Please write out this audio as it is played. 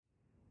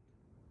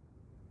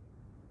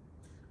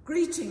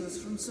Greetings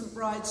from St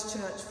Bride's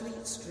Church,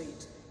 Fleet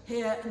Street,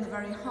 here in the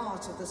very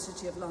heart of the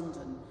City of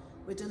London.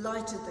 We're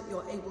delighted that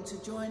you're able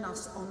to join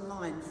us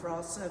online for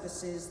our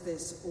services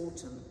this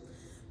autumn.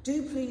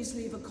 Do please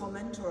leave a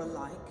comment or a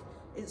like.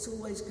 It's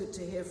always good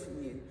to hear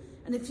from you.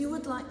 And if you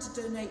would like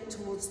to donate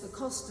towards the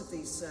cost of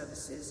these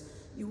services,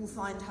 you will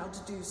find how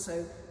to do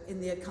so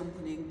in the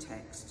accompanying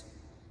text.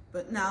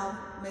 But now,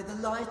 may the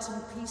light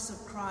and peace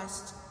of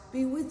Christ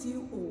be with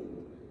you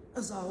all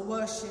as our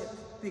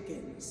worship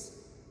begins.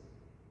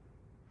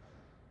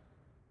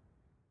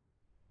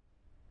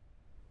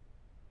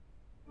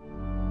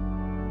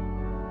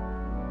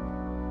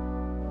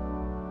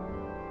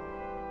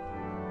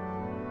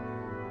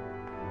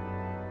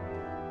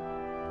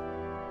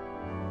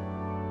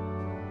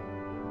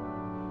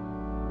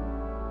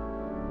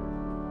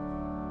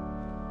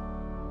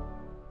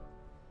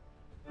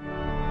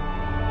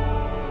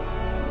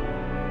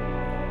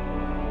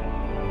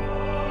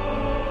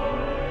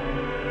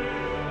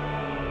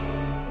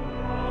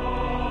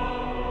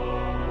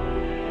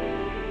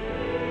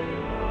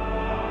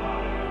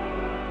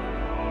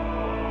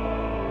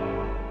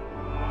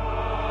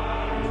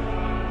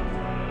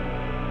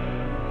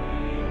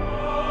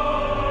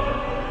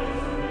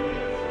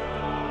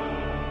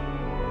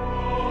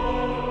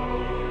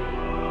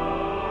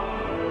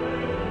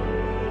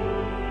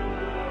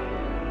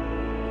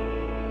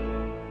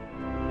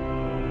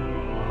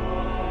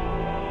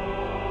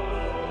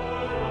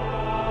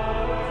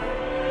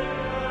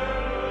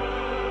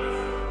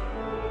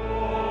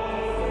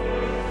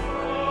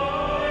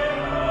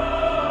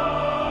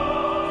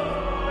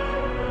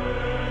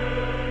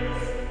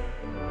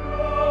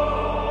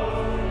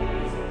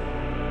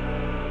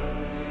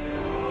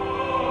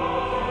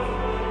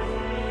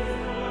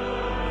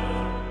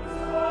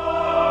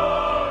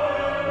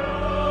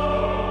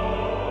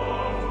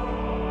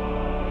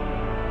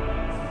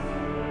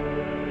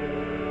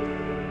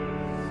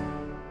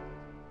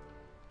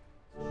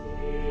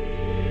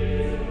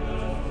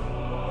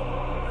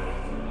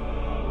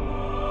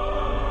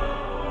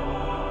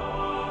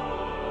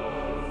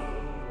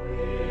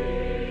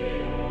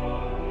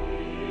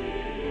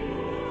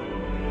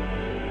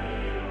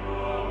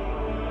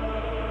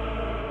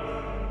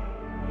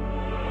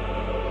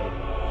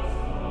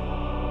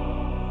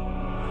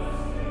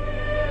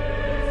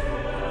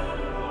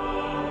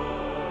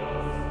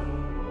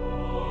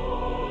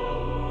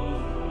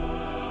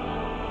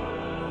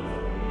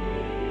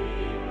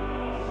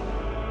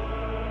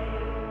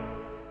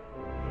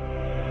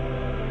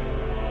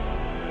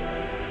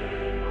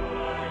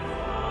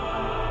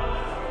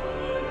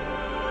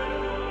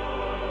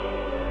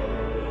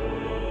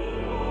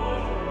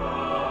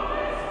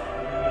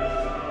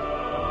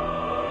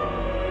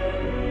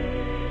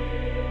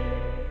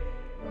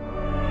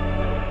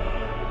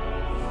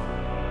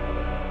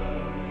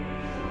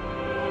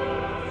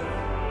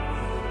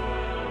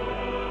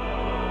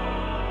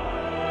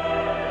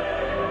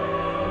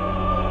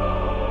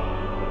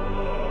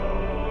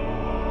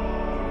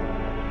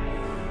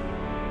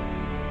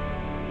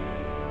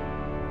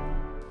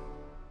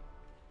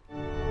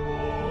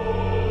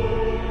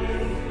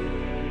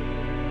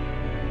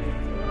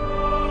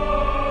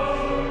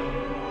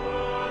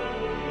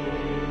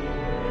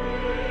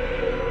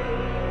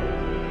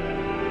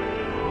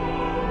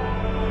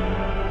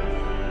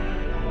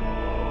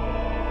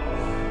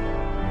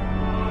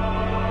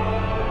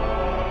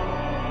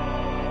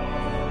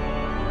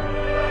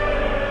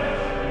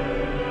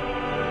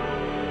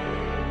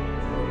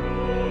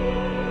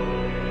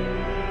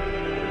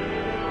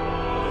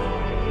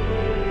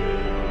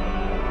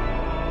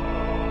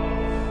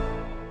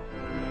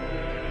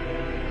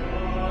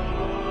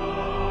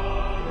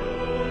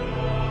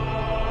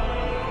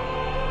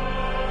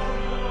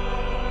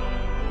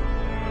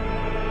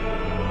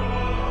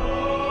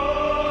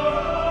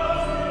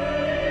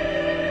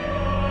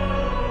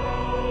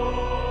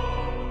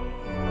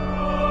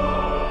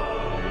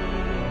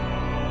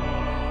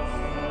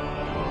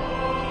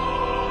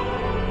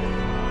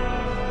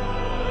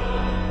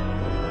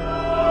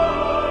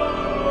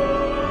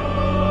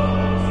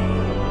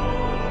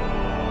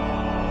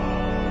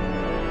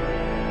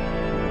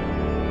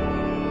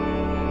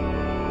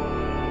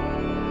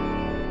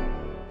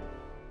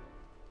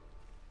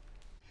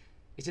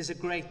 It is a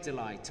great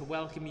delight to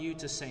welcome you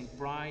to St.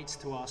 Bride's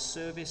to our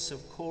service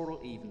of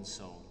choral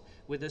Evensong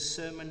with a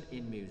sermon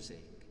in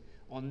music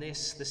on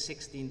this, the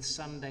 16th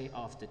Sunday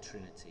after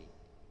Trinity.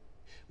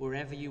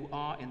 Wherever you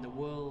are in the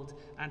world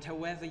and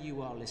however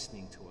you are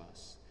listening to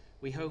us,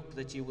 we hope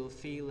that you will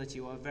feel that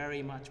you are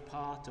very much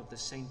part of the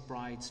St.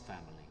 Bride's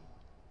family.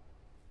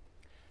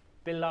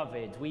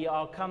 Beloved, we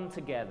are come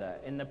together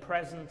in the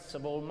presence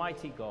of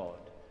Almighty God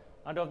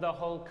and of the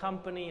whole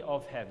company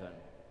of heaven,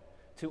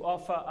 to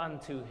offer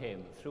unto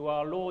him, through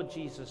our Lord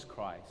Jesus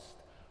Christ,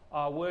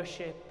 our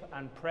worship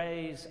and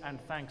praise and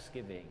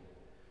thanksgiving,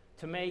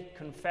 to make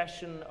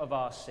confession of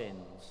our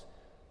sins,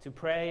 to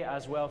pray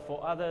as well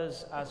for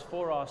others as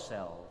for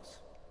ourselves,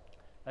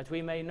 that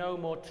we may know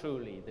more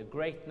truly the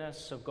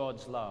greatness of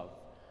God's love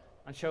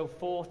and show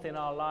forth in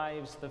our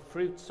lives the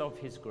fruits of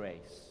his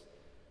grace,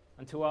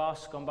 and to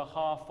ask on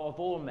behalf of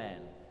all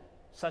men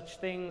such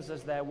things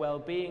as their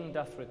well-being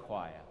doth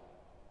require.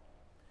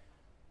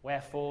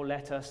 Wherefore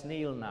let us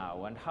kneel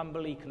now and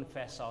humbly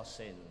confess our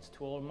sins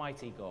to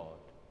Almighty God.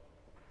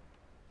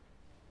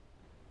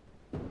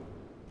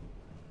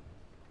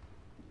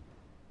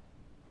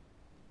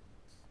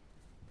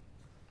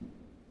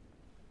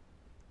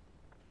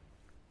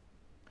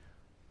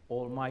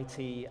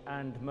 Almighty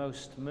and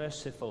most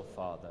merciful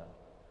Father,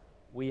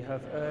 we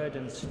have erred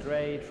and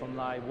strayed from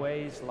thy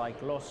ways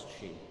like lost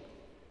sheep.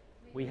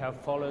 We have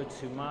followed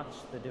too much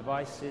the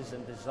devices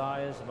and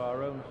desires of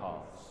our own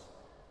hearts.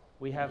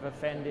 We have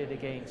offended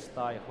against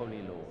thy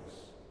holy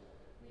laws.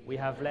 We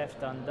have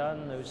left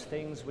undone those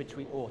things which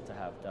we ought to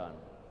have done,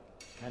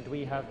 and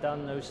we have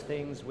done those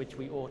things which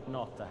we ought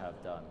not to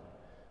have done,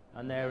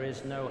 and there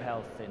is no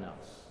health in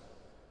us.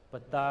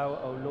 But thou,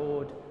 O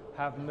Lord,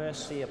 have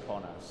mercy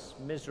upon us,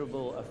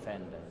 miserable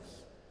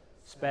offenders.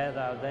 Spare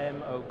thou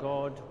them, O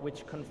God,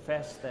 which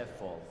confess their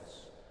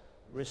faults.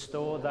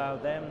 Restore thou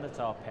them that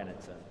are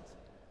penitent,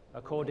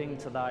 according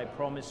to thy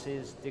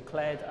promises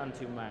declared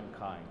unto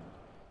mankind,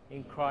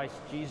 in Christ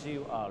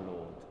Jesus our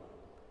Lord.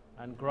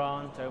 And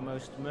grant, O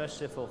most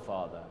merciful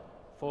Father,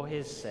 for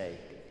his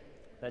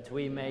sake, that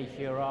we may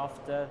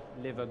hereafter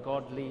live a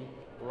godly,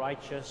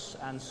 righteous,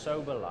 and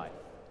sober life,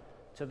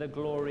 to the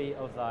glory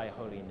of thy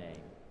holy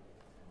name.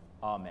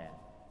 Amen.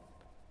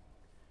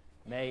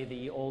 May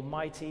the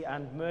Almighty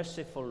and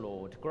merciful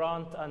Lord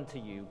grant unto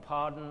you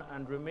pardon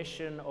and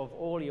remission of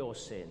all your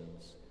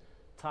sins,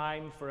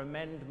 time for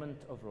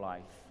amendment of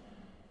life,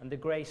 and the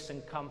grace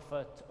and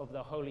comfort of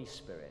the Holy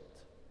Spirit.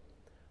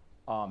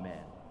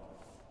 Amen.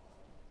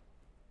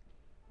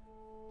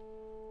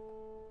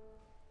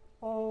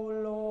 O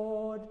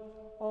Lord,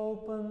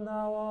 open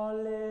thou our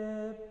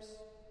lips.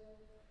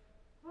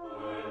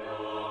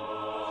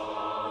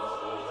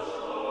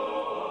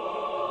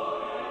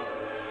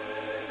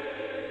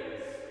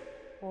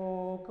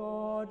 O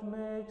God,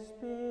 make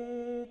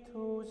speed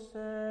to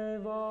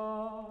save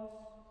us.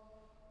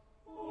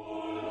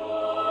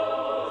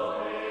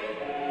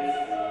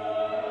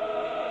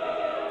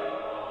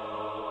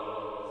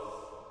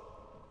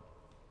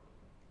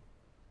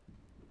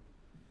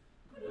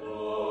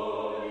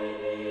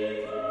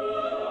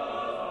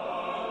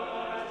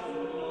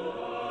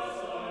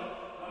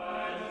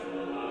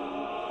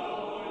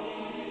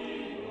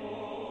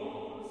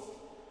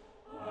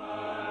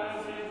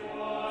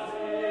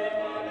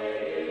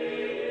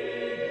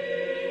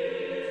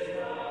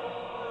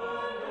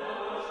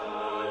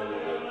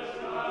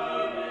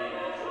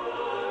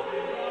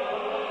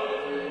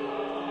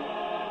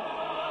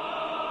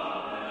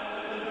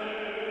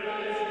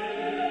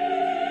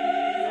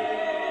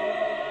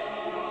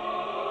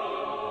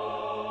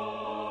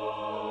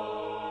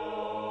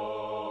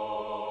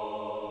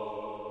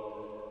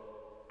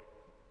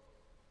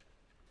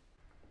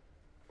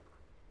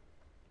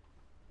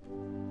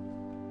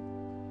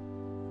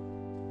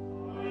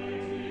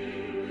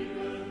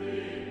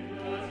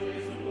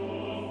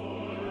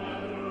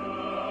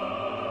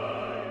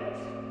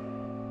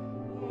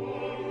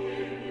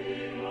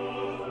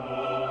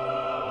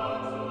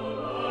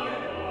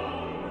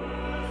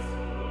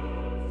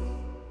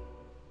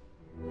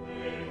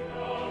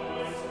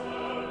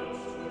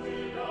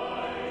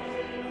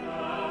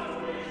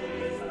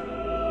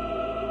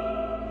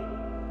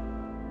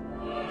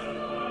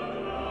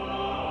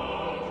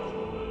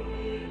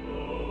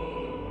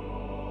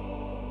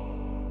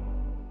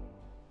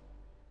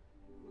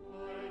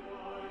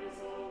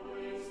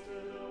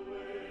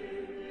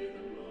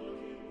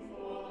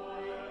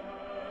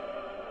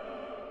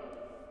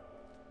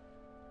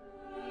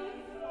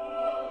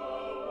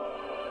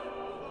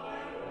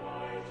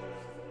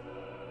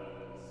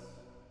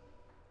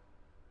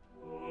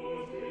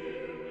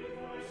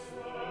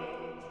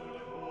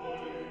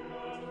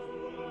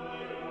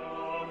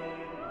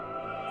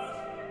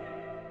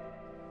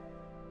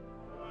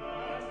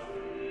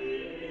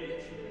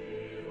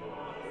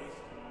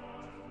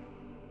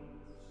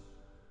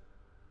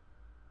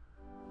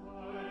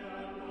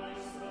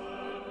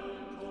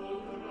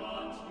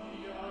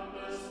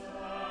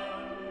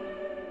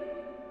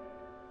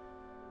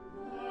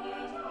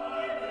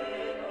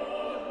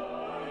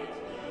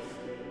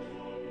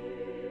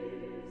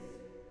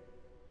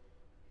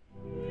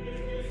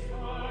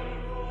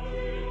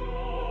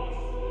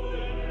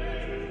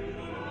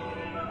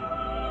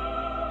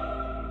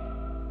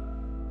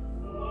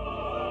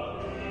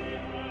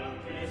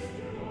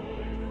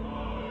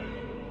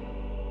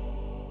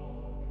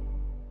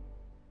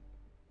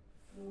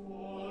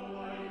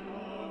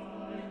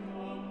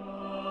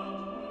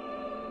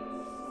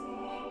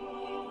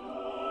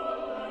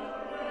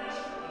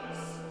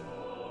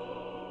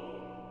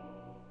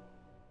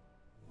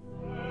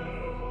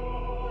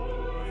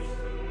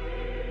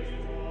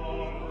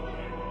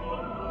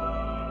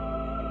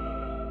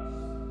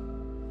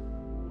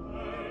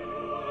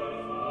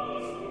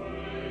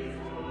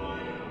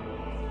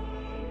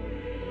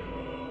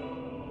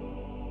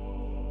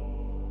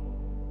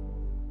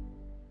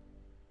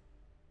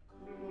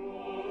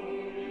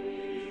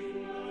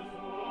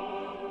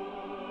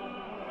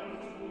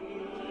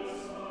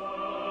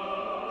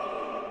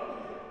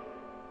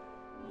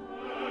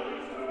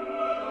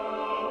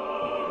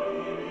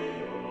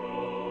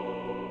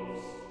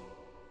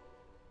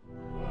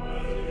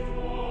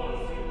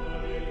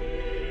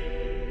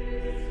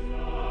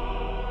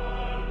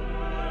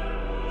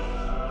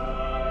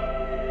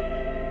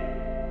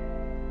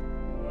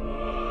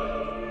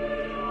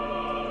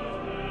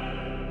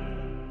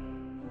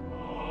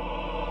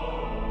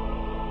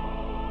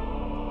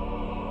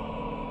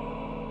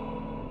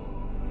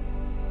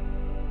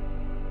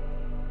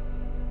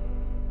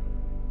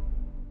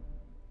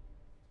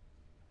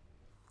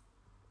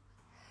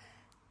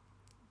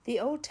 The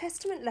Old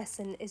Testament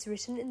lesson is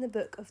written in the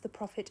book of the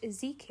prophet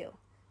Ezekiel,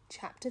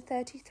 chapter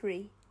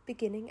 33,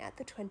 beginning at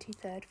the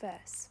 23rd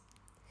verse.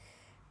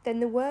 Then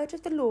the word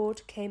of the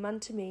Lord came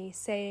unto me,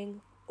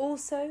 saying,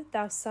 Also,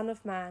 thou son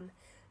of man,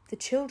 the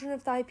children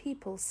of thy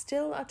people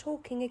still are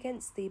talking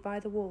against thee by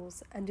the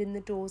walls and in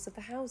the doors of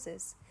the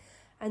houses,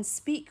 and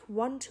speak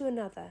one to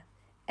another,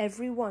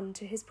 every one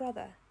to his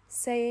brother,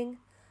 saying,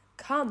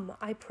 Come,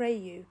 I pray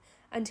you,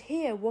 and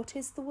hear what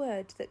is the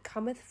word that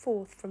cometh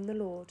forth from the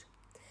Lord.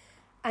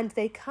 And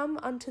they come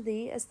unto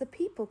thee as the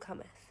people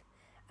cometh,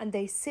 and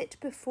they sit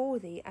before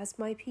thee as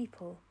my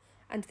people,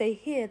 and they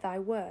hear thy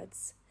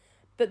words.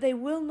 But they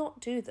will not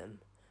do them,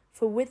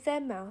 for with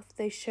their mouth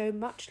they show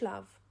much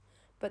love,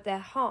 but their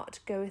heart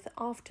goeth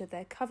after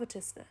their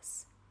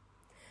covetousness.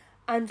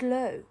 And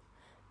lo,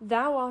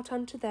 thou art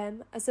unto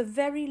them as a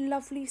very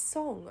lovely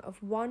song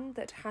of one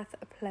that hath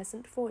a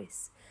pleasant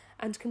voice,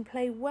 and can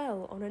play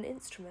well on an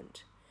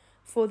instrument.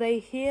 For they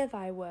hear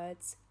thy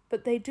words,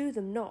 but they do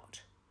them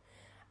not.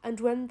 And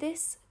when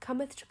this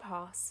cometh to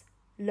pass,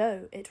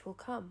 lo, it will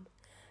come,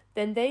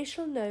 then they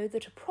shall know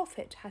that a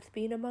prophet hath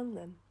been among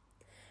them.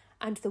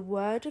 And the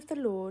word of the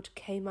Lord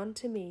came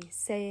unto me,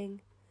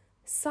 saying,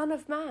 Son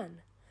of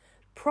man,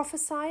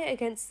 prophesy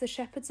against the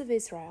shepherds of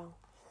Israel.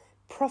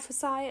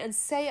 Prophesy and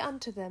say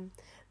unto them,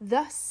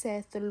 Thus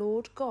saith the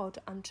Lord God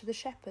unto the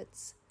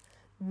shepherds,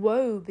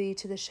 Woe be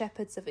to the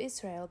shepherds of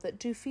Israel that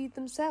do feed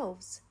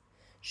themselves.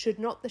 Should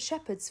not the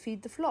shepherds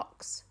feed the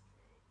flocks?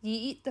 Ye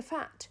eat the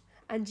fat,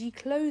 and ye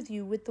clothe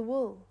you with the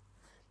wool.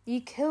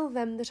 Ye kill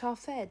them that are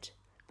fed,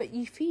 but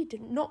ye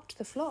feed not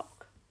the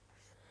flock.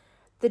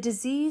 The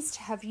diseased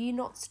have ye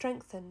not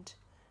strengthened,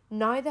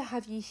 neither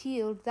have ye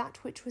healed that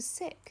which was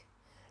sick,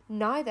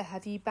 neither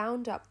have ye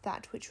bound up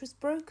that which was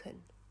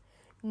broken,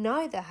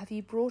 neither have ye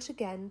brought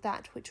again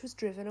that which was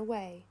driven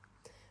away,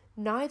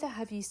 neither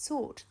have ye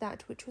sought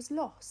that which was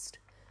lost,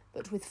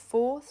 but with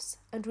force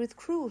and with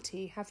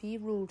cruelty have ye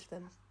ruled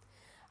them.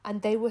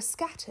 And they were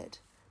scattered,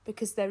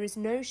 because there is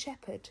no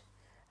shepherd,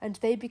 and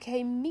they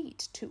became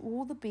meat to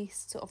all the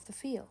beasts of the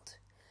field,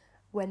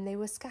 when they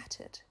were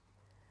scattered.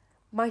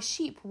 My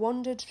sheep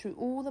wandered through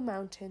all the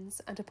mountains,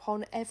 and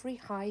upon every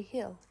high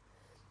hill.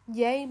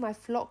 Yea, my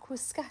flock was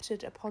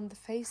scattered upon the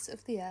face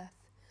of the earth,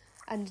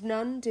 and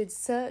none did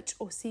search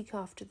or seek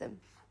after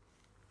them.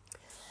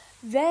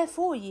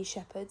 Therefore, ye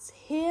shepherds,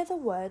 hear the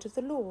word of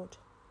the Lord.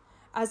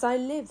 As I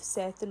live,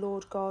 saith the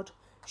Lord God,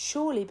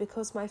 surely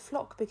because my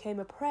flock became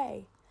a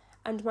prey,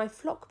 and my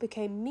flock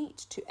became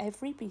meat to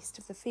every beast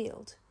of the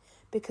field,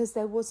 because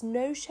there was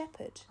no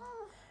shepherd,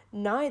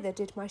 neither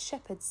did my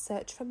shepherds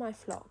search for my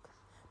flock,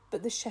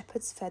 but the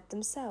shepherds fed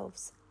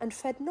themselves, and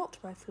fed not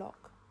my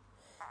flock.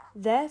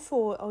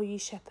 Therefore, O ye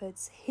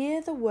shepherds,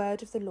 hear the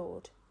word of the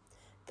Lord.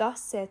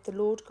 Thus saith the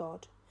Lord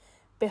God,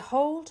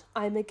 Behold,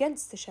 I am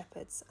against the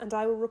shepherds, and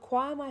I will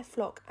require my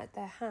flock at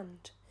their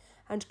hand,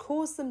 and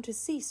cause them to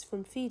cease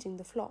from feeding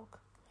the flock.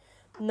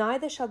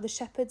 Neither shall the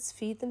shepherds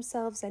feed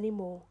themselves any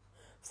more,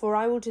 for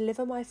I will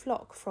deliver my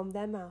flock from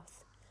their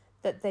mouth,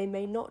 that they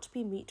may not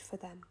be meat for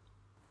them.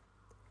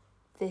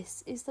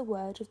 This is the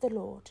word of the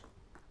Lord.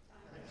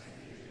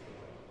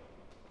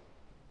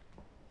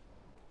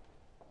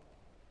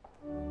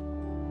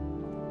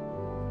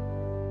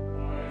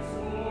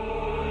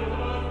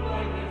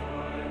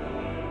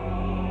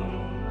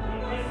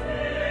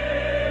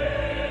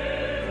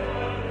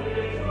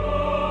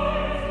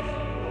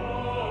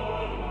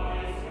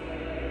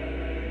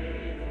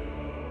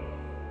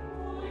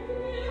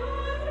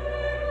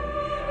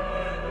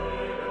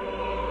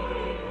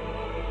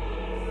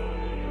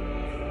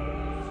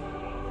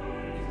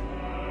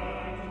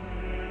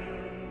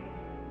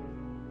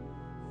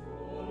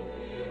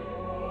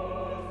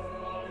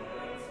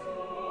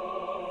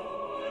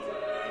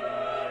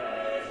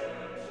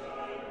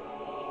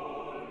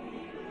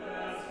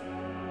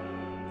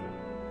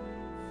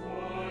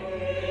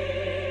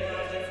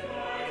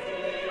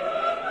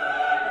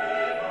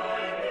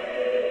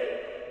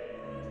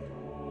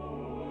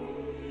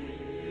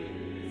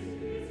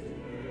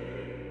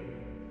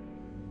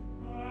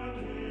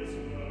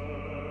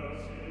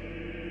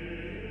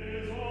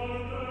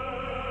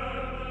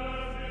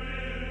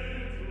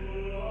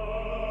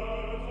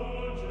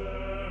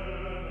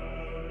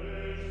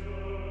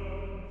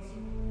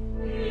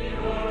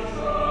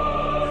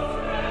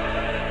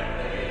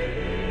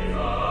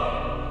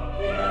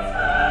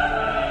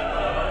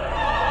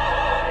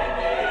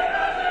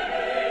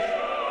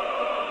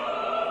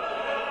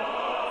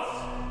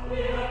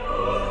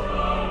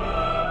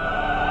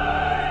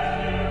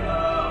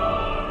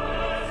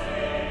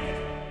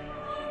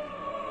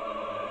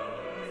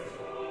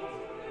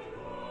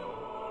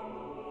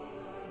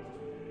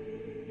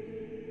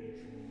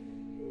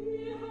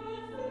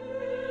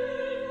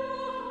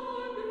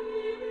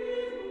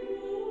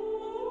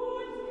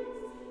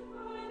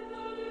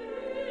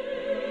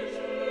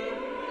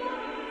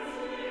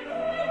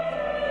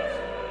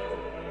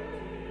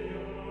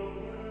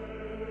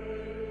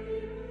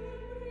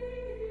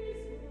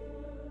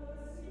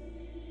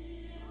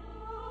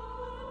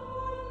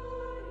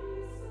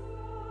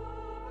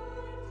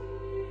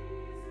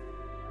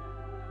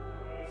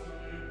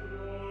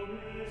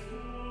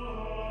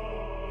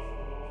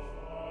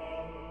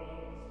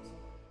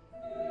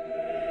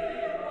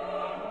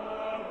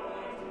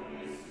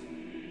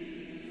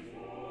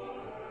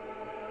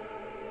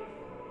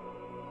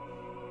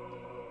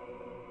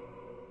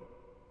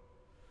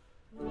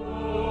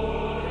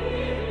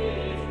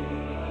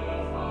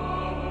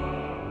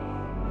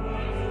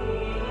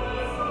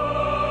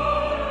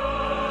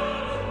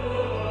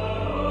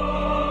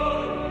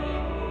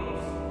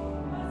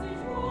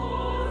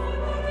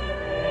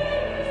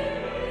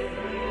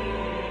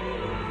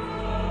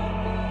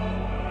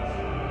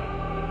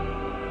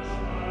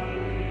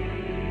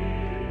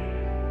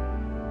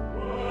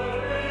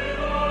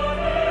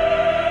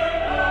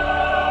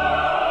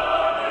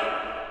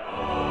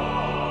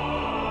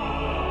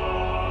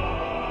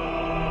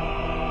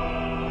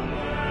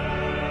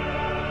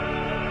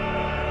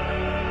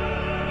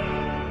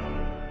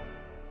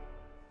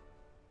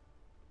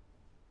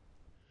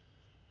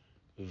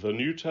 The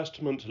New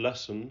Testament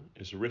lesson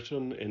is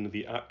written in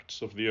the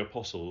Acts of the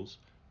Apostles,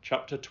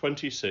 chapter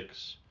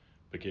 26,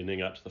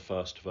 beginning at the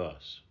first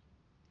verse.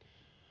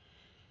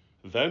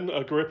 Then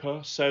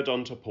Agrippa said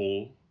unto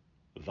Paul,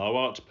 Thou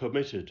art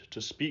permitted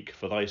to speak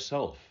for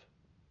thyself.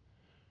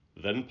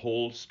 Then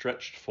Paul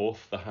stretched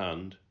forth the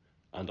hand,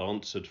 and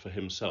answered for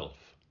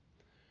himself.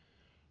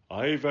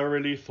 I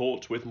verily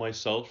thought with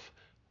myself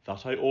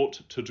that I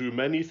ought to do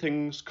many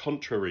things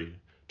contrary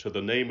to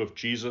the name of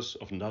Jesus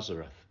of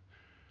Nazareth,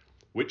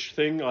 which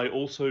thing I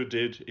also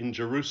did in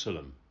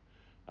Jerusalem,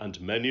 and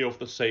many of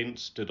the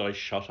saints did I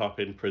shut up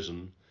in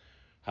prison,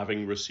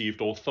 having received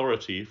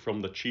authority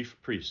from the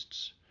chief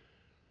priests.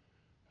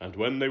 And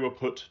when they were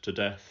put to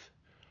death,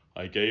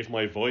 I gave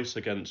my voice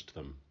against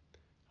them,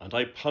 and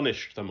I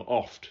punished them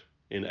oft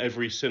in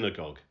every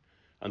synagogue,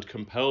 and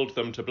compelled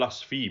them to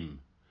blaspheme.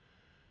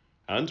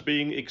 And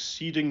being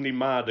exceedingly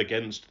mad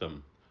against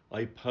them,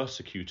 I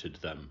persecuted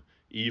them,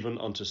 even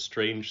unto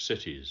strange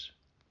cities.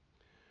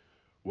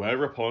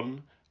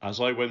 Whereupon, as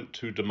I went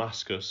to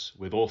Damascus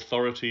with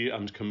authority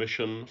and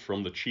commission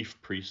from the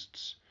chief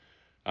priests,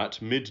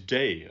 at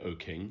midday, O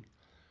king,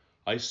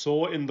 I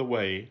saw in the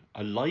way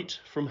a light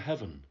from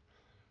heaven,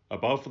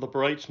 above the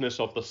brightness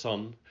of the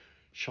sun,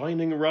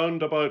 shining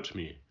round about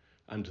me,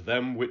 and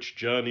them which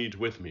journeyed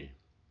with me.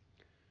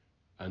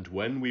 And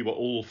when we were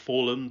all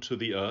fallen to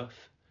the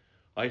earth,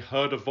 I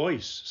heard a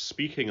voice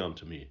speaking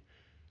unto me,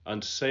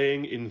 and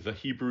saying in the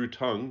Hebrew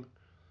tongue,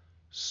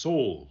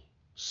 Saul,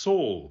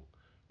 Saul,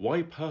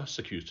 why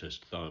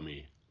persecutest thou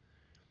me?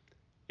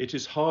 It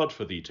is hard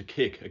for thee to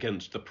kick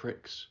against the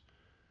pricks.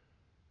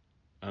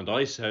 And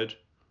I said,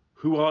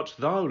 Who art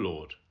thou,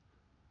 Lord?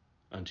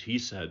 And he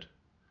said,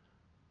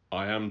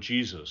 I am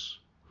Jesus,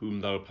 whom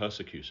thou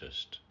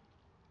persecutest.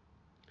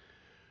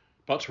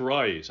 But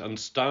rise and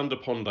stand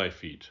upon thy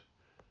feet,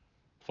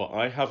 for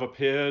I have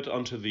appeared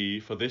unto thee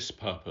for this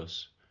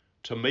purpose,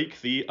 to make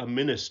thee a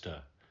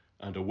minister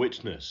and a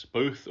witness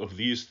both of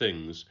these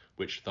things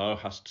which thou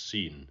hast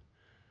seen,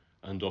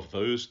 and of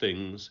those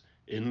things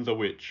in the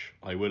which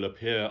I will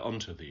appear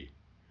unto thee,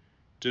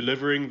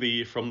 delivering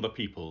thee from the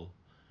people,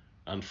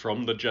 and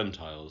from the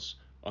Gentiles,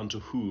 unto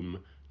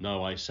whom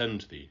now I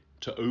send thee,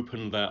 to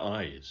open their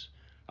eyes,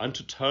 and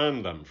to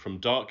turn them from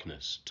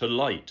darkness to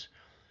light,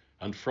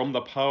 and from the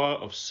power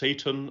of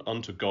Satan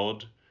unto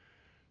God,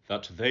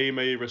 that they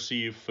may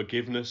receive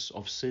forgiveness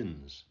of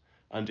sins,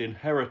 and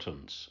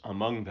inheritance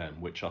among them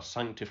which are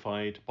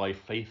sanctified by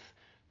faith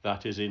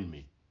that is in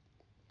me.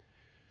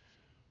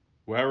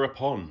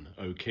 Whereupon,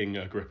 O King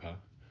Agrippa,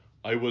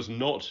 I was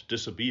not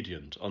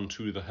disobedient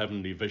unto the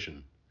heavenly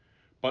vision,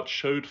 but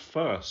showed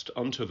first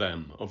unto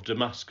them of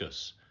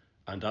Damascus,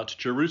 and at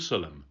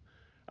Jerusalem,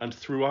 and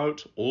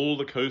throughout all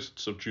the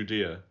coasts of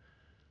Judea,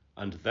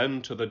 and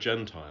then to the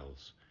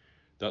Gentiles,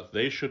 that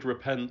they should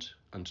repent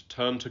and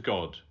turn to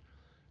God,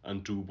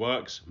 and do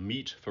works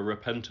meet for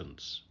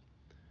repentance.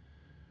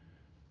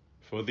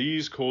 For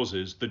these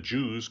causes the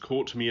Jews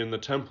caught me in the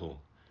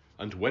temple,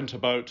 and went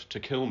about to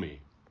kill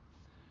me.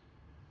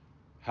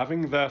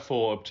 Having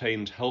therefore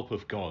obtained help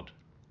of God,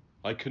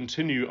 I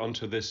continue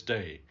unto this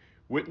day,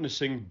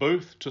 witnessing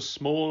both to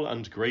small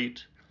and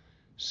great,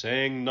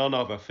 saying none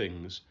other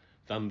things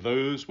than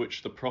those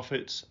which the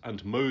prophets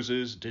and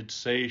Moses did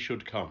say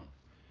should come,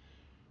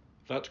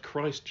 that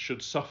Christ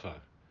should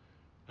suffer,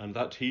 and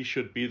that he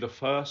should be the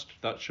first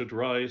that should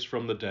rise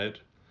from the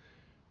dead,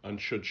 and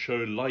should show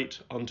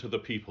light unto the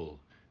people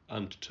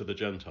and to the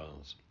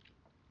Gentiles.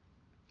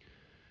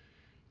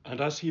 And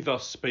as he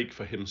thus spake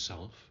for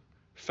himself,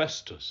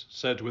 Festus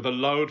said with a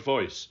loud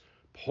voice,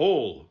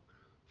 Paul,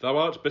 thou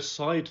art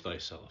beside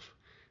thyself.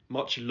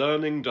 Much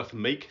learning doth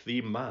make thee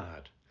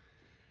mad.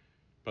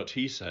 But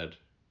he said,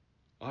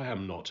 I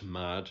am not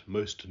mad,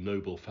 most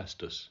noble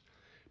Festus,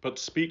 but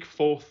speak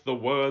forth the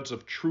words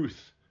of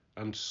truth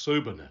and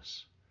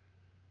soberness.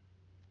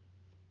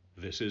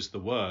 This is the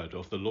word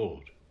of the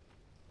Lord.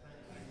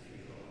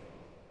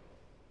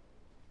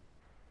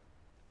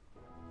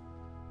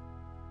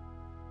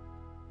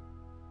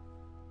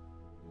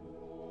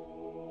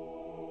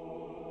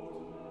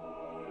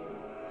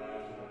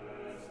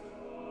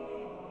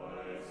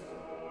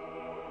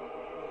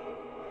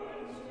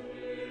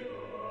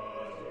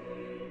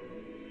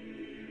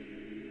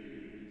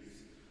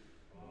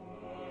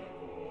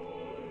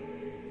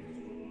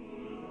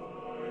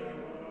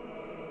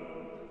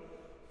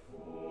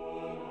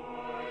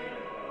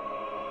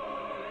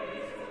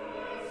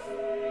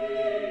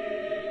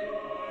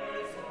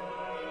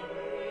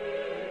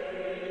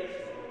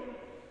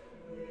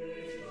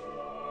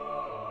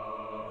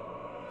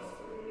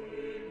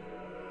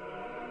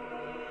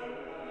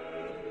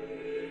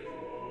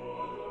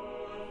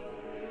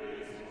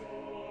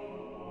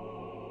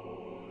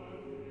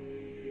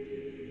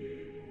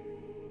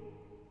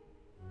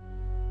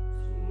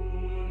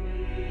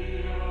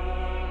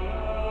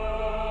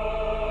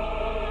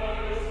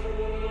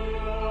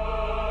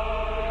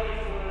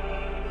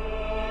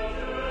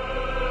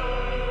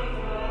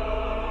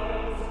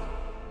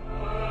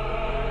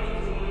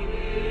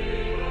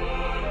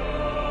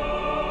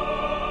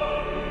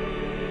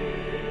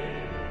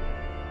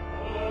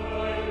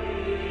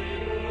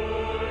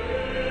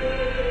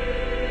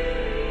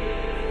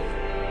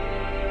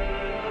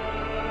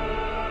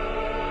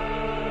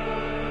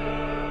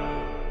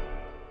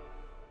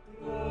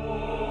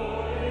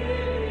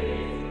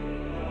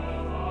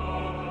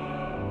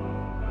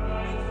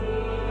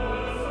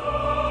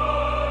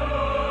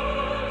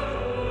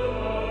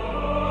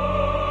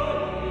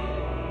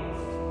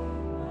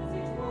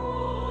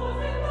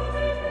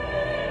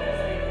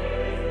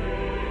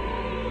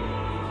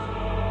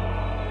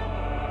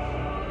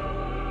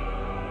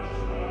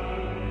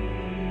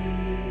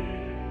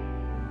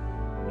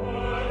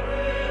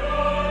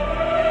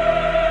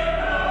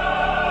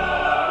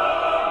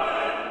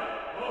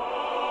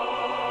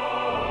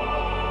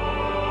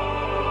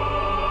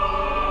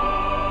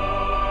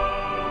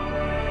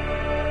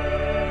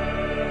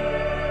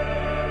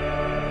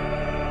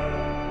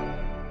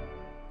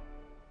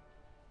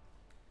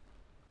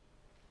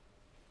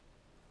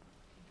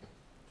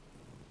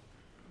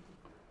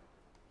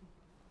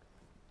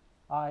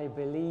 I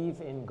believe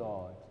in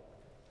God,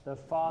 the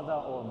Father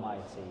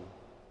Almighty,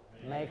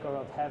 maker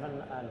of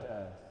heaven and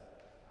earth,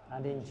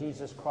 and in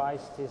Jesus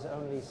Christ, his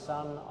only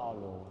Son, our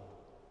Lord,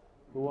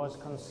 who was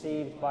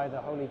conceived by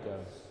the Holy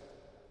Ghost,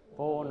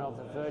 born of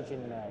the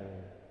Virgin Mary,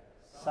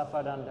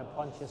 suffered under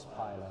Pontius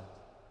Pilate,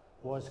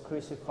 was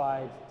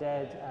crucified,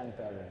 dead, and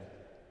buried.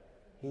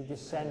 He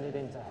descended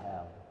into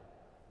hell.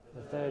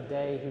 The third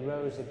day he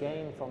rose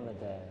again from the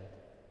dead.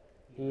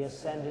 He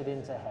ascended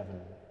into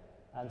heaven,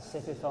 and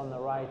sitteth on the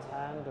right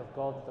hand of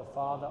God the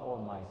Father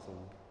Almighty.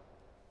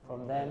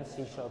 From thence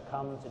he shall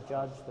come to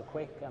judge the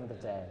quick and the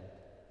dead.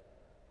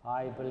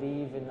 I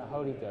believe in the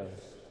Holy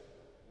Ghost,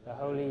 the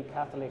Holy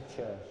Catholic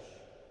Church,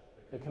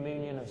 the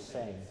communion of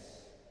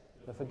saints,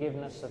 the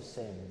forgiveness of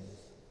sins,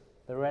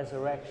 the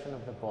resurrection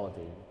of the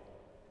body,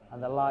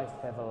 and the life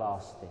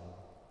everlasting.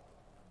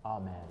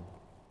 Amen.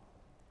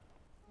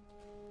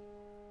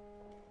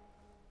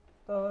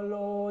 The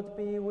Lord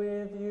be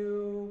with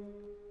you.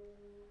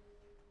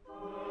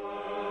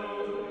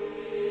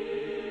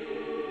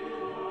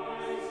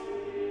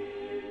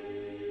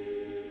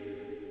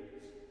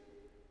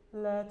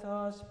 Let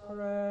us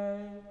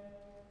pray.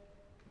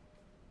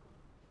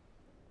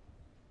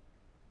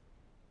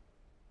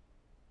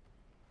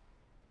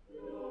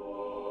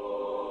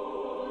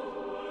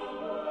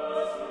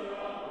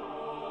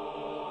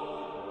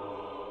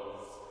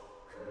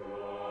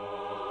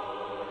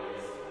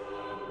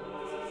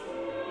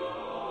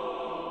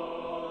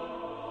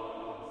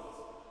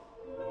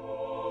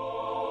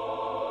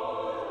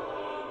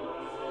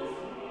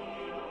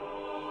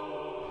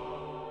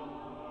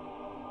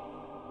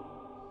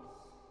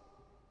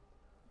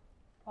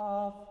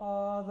 Our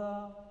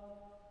Father,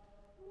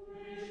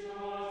 which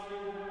art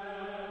in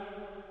heaven,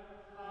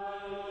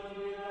 hallowed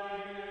be thy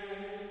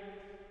name.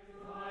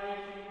 Thy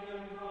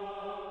kingdom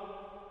come,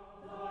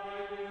 thy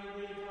will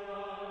be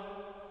done,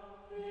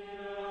 in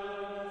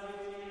earth as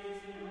it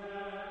is in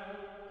heaven.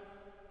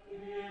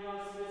 Give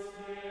us this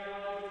day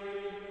our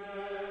daily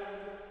bread,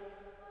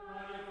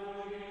 and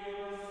forgive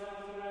us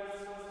our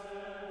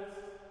trespasses,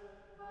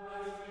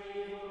 as we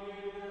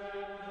forgive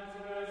them that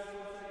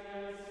trespass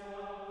against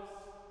us.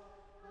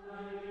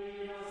 And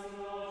lead us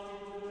not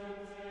into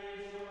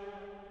temptation,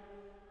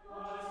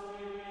 but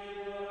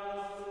deliver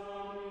us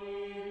from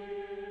evil.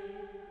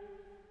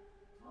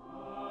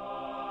 Amen.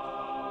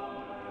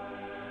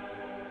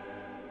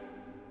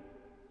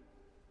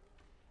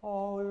 O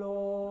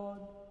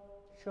Lord,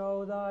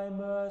 show thy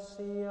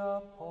mercy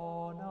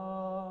upon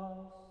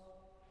us.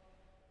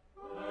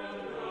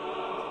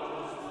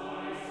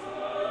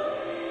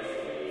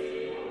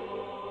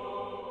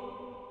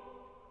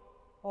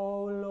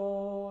 O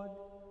Lord,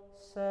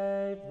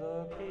 save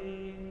the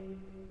King.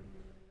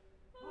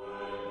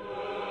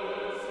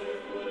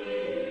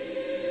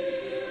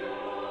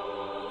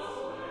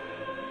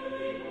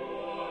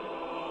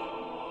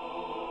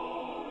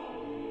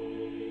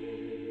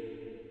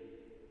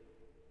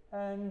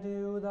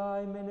 Endue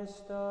thy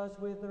ministers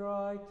with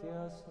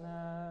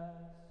righteousness.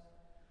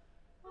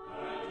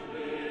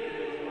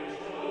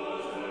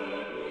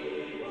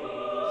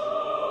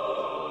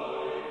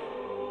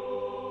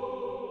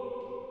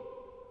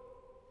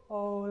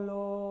 O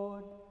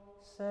Lord,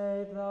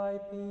 save thy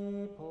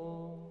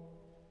people.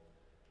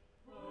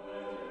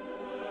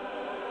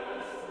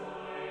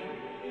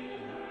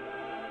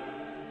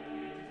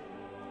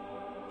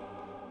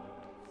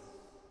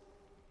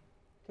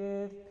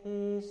 Give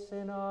peace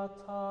in our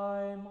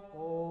time,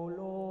 O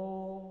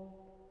Lord.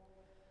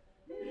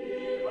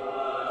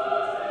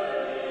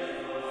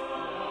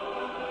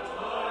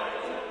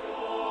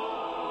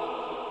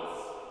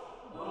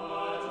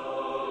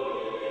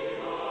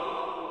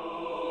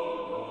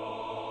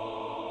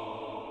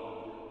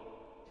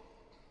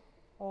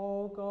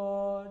 O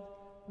God,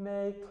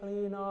 make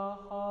clean our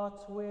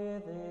hearts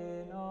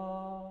within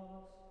us.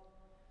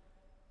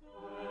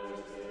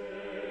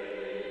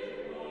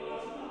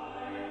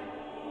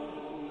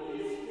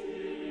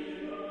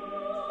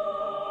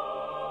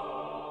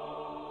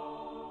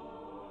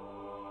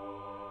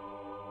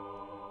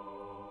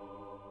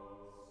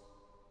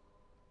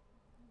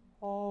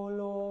 O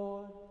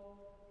Lord,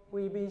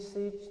 we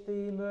beseech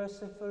thee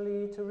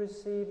mercifully to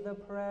receive the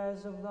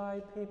prayers of thy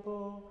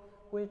people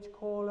which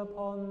call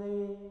upon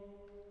thee,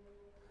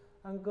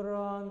 and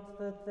grant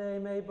that they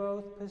may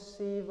both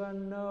perceive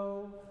and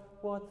know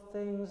what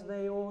things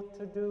they ought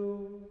to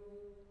do,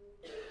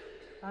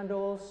 and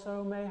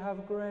also may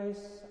have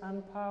grace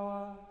and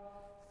power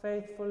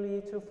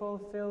faithfully to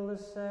fulfill the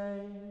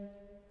same.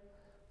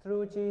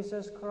 Through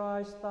Jesus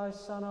Christ, thy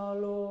Son, our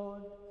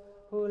Lord,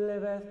 who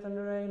liveth and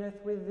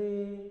reigneth with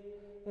thee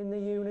in the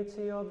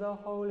unity of the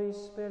Holy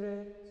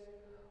Spirit,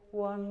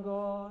 one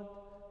God,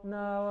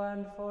 now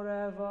and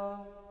forever.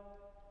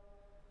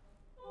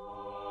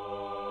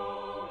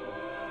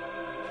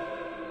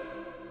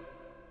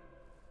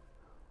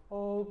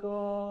 O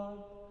God,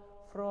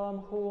 from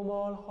whom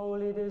all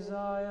holy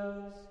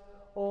desires,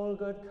 all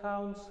good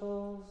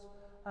counsels,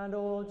 and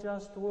all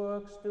just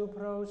works do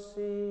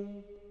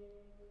proceed,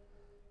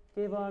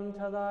 give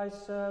unto thy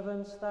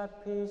servants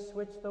that peace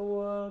which the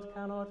world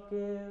cannot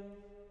give,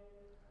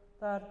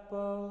 that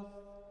both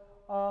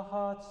our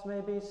hearts may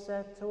be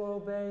set to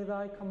obey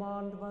thy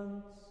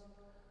commandments,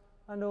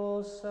 and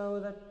also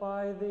that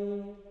by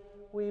thee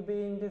we,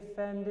 being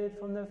defended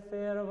from the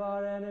fear of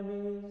our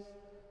enemies,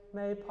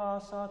 may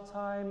pass our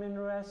time in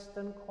rest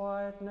and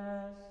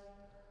quietness,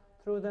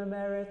 through the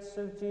merits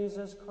of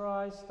Jesus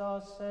Christ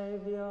our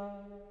Saviour.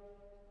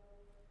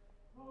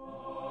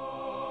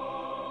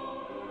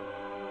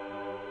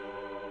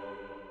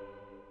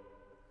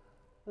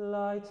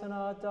 Lighten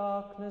our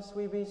darkness,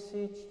 we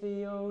beseech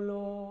thee, O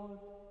Lord,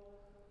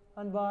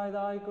 and by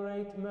thy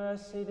great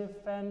mercy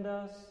defend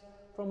us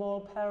from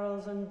all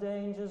perils and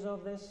dangers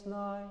of this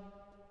night,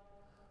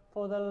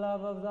 for the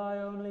love of thy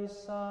only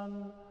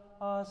Son,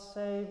 our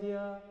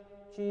Saviour,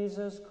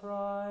 Jesus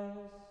Christ.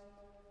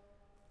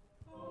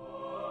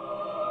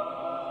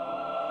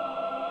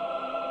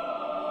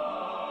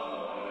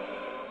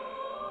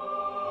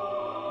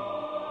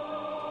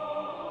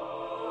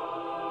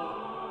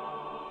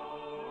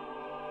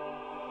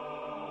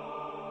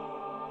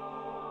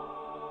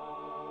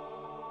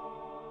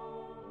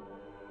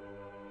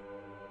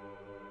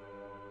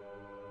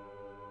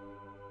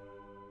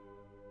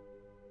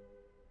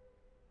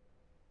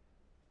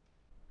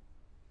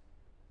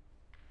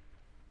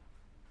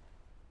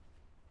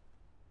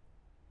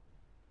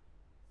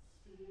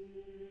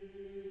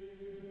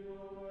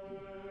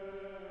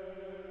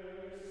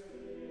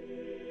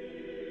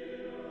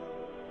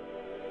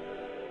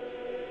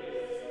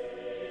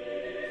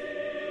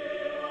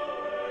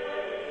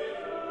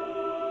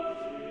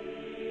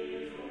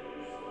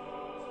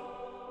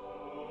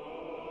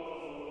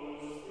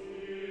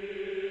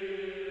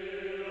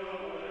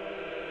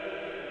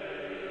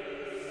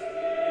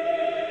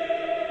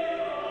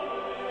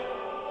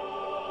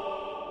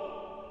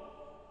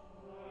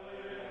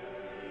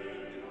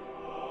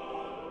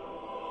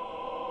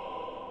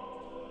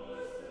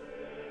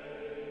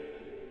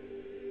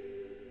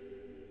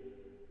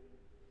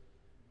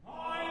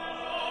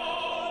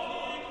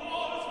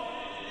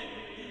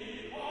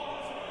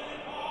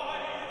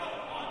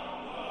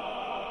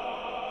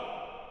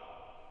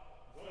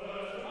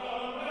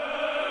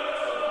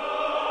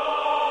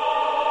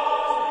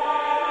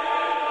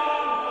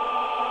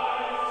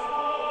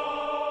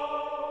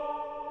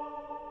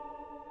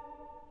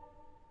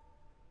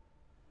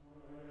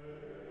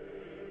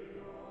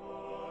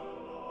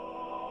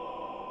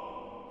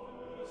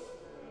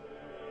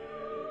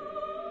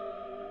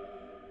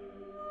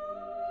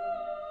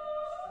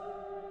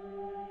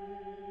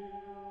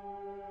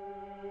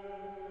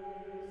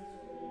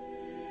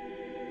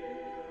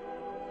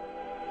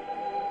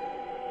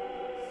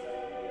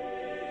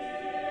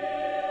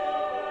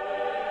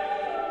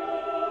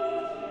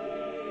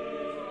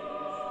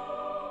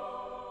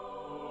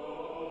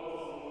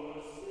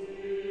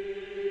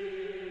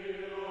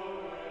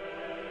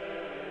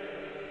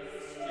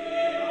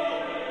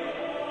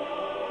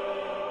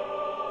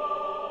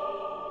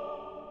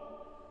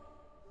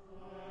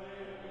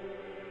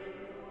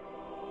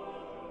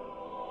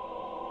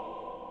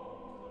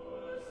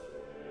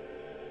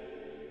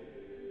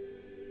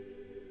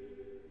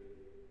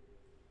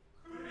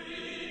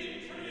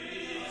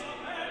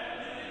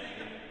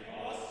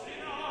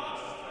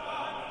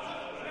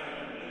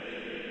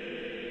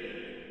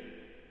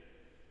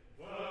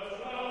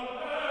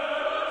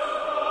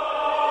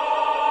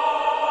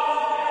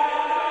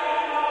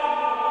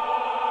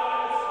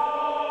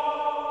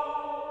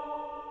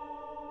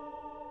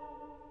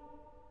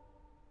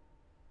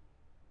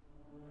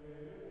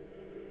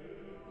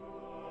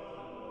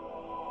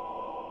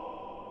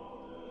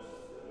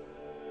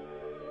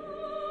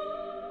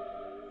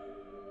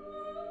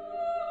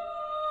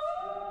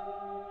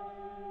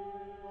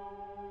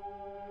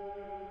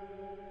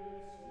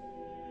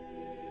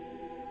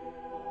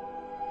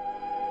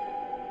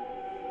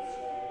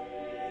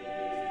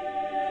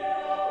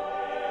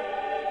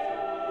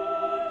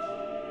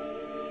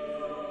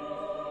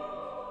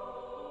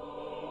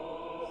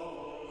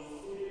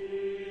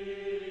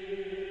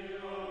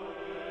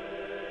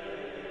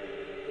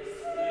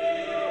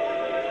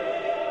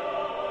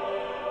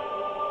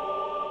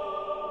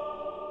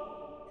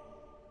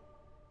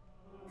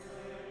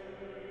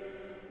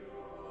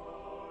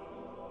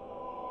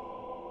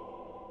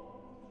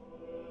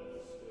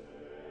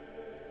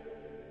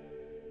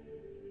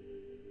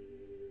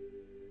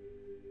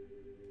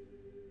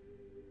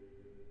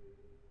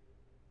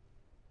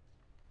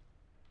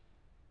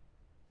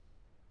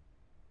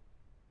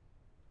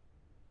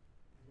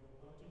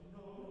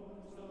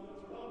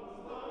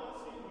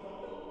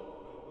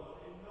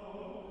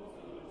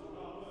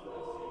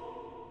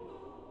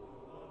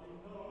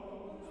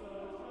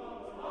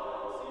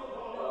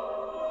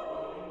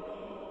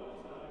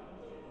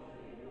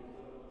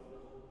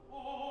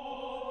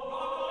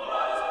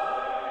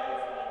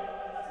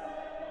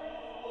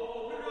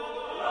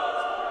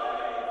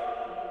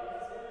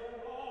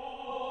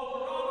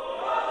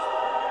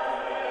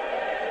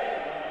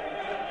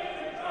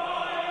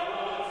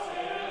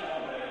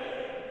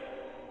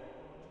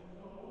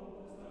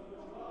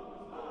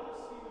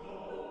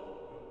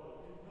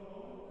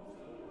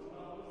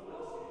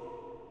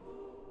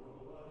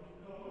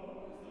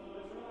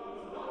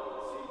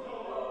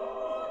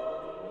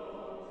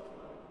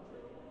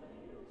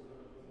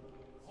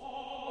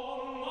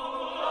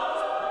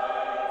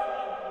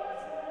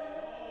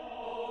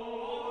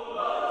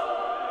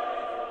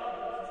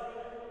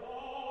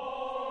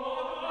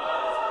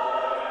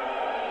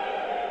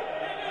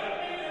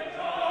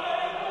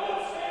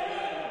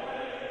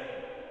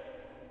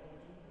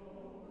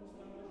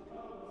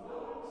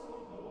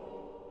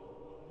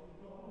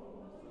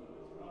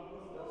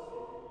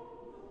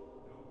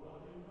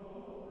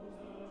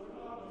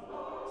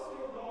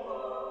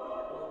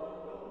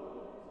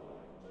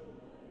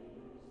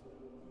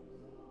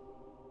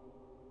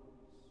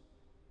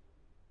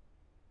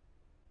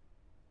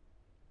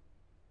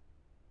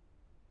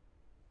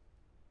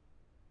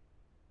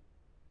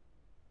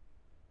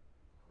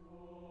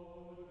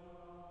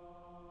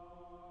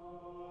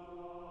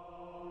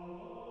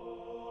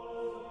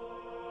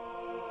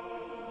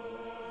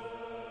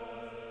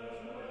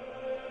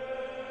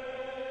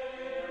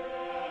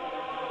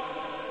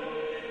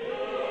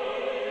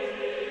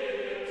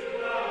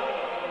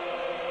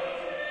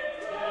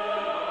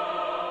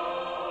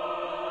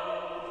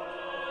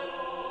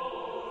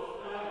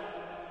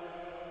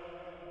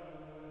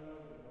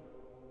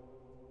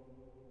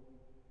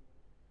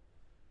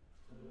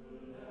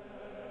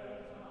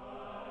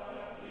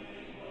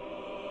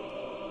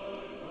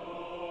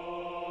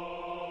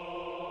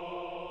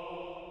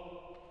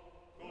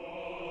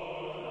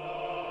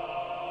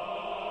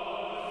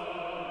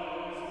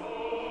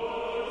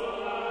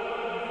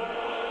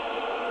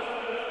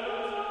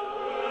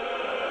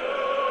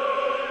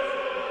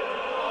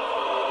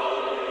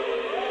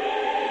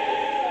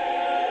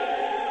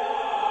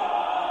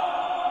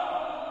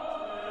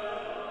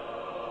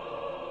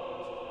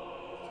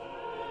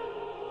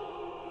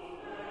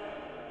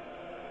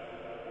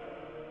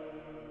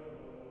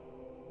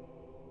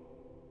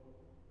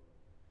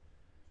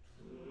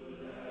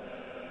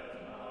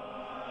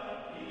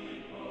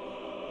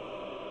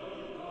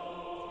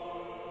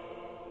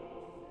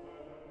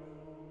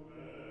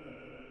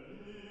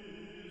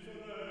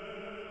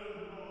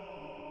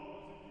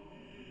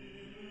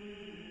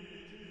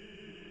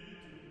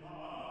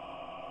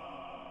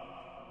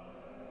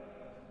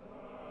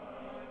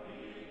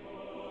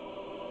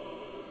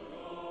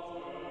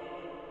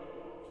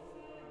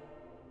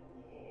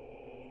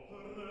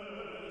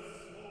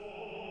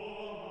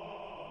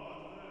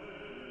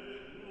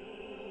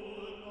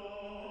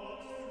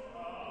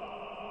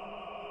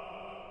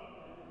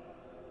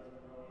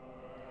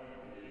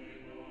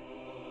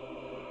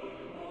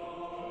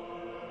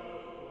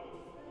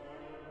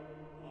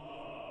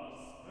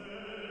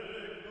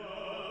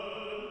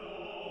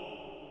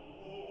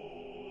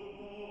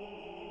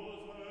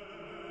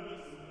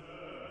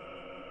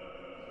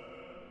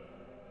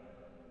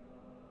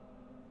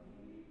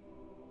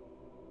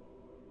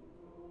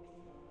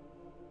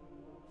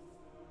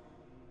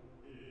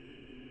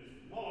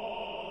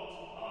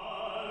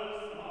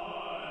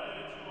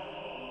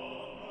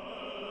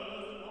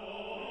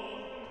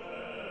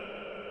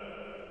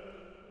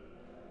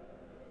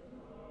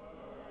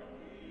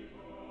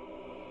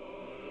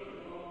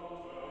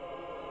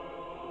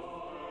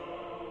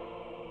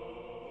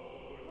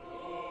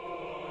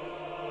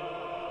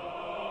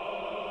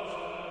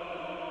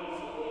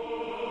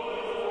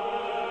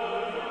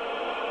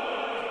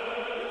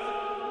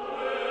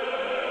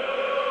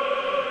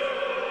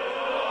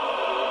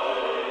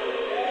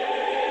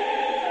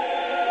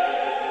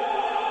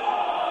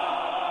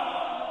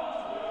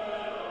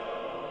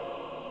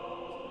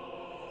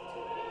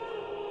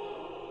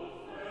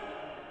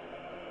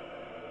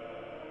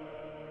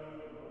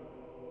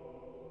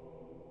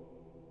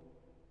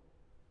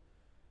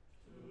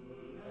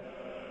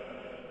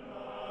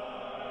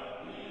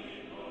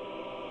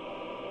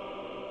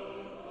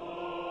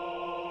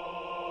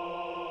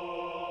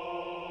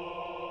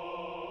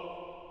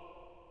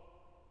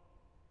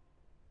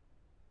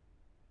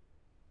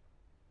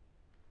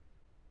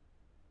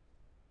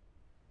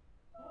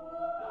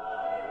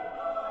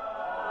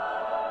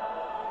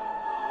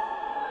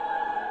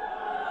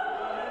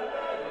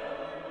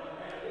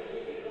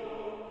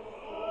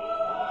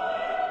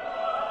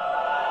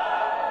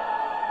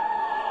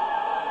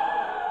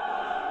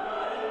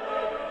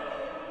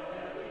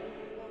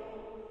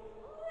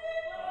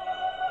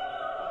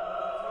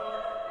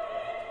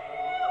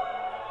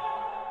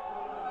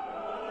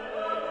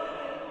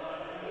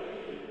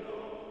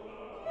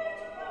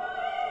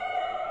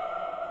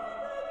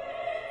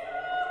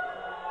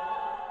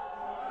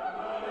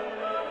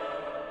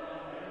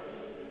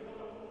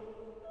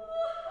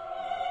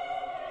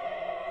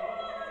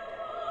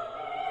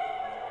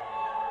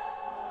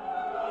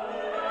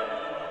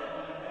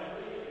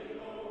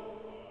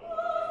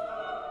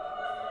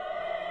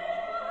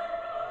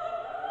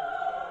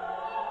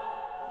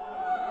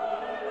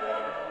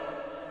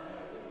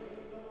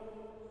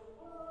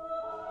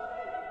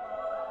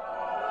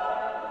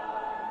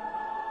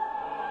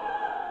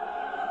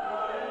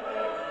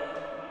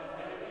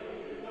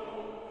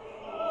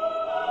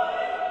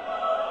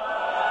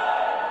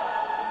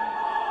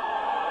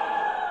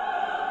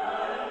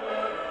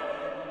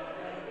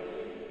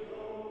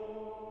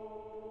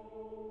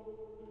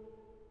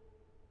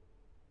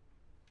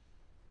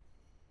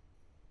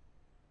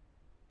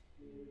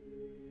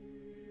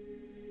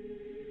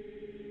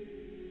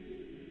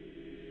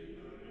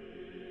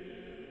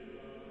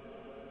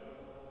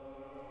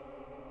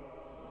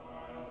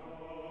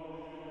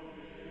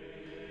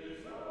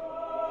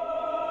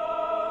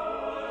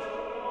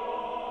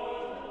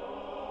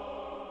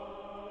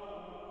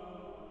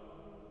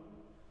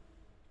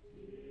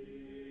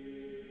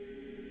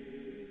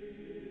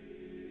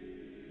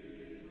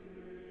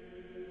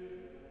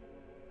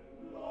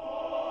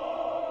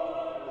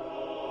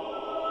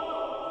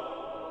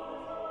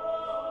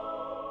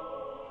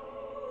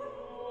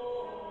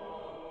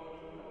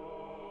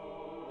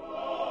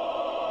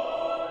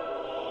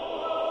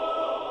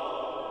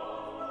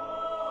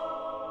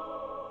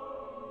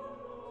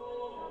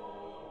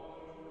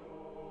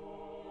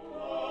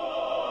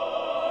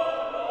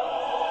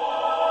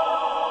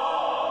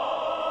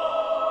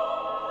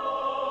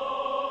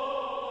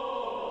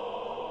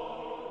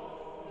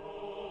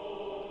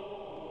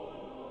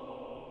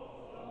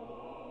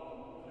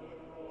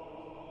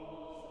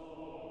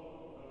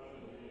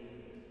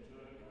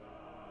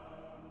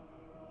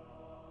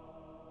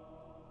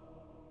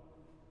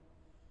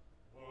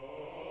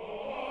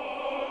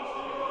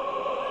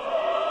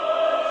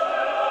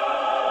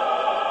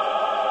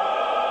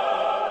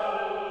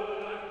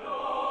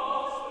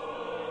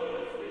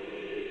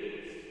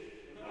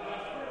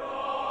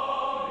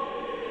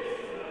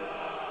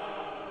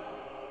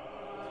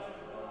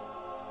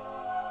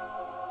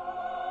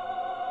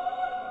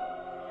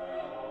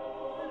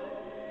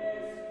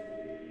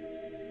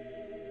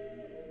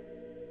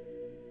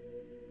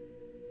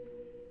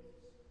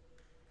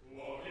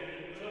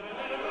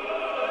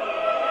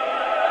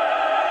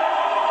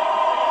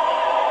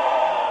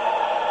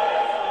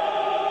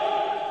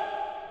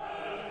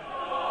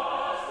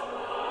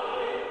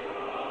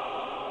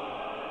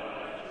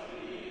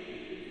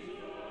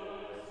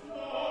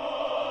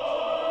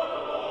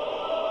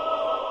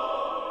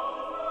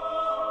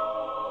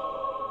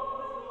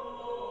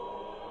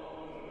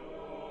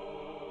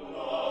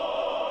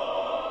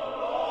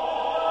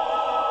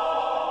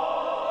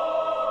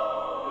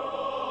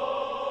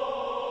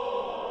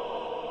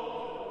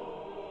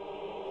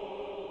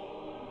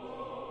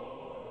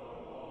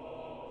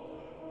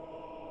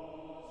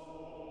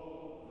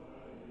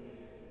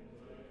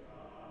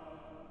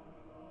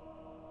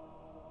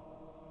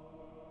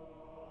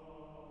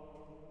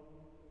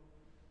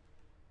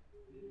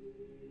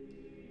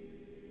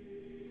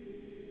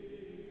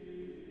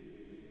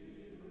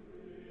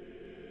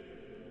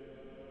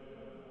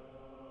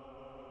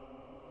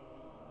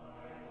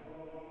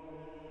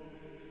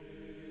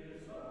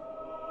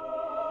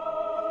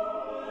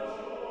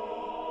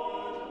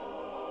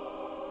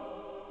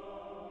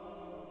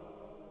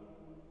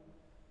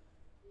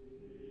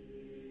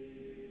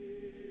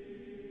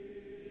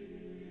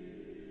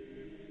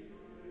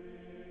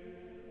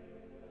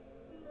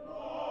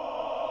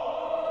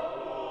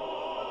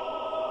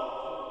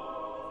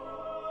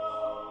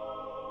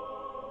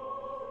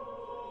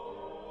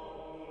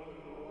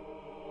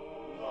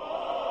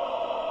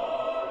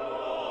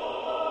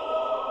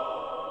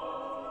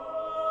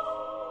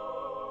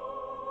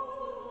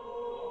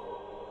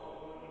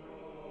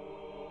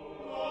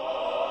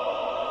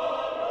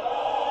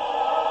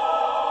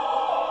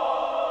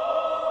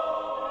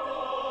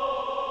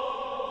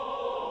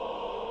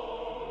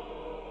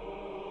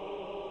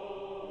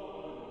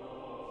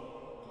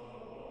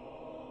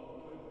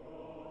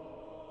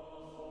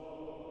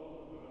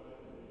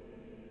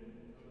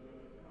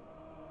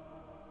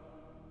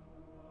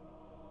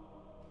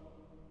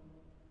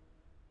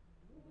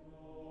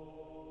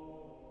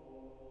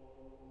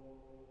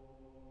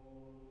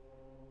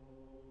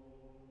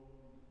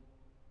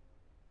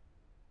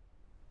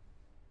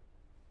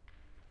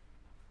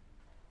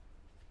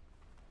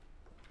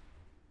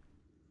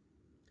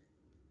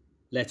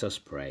 Let us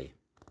pray.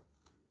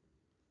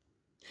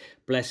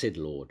 Blessed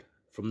Lord,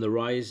 from the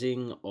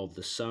rising of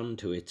the sun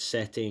to its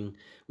setting,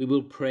 we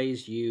will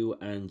praise you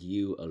and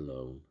you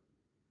alone.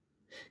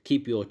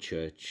 Keep your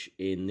church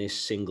in this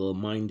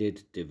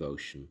single-minded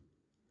devotion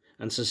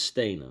and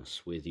sustain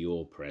us with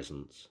your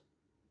presence.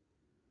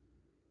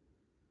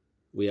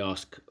 We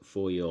ask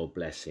for your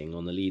blessing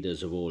on the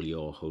leaders of all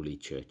your holy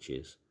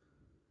churches,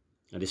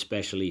 and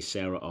especially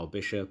Sarah, our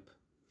bishop,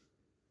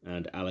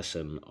 and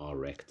Alison, our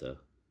rector.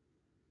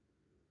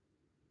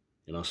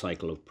 In our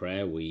cycle of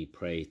prayer, we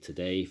pray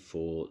today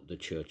for the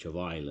Church of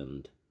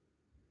Ireland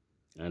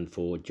and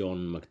for John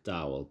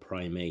McDowell,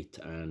 Primate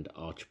and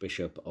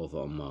Archbishop of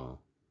Armagh.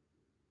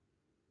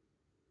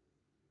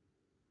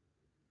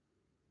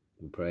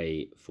 We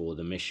pray for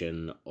the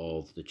mission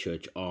of the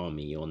Church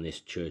Army on this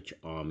Church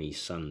Army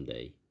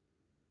Sunday.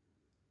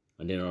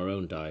 And in our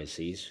own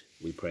diocese,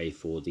 we pray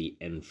for the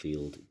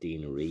Enfield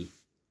Deanery,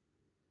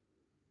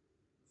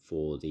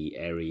 for the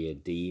area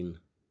dean,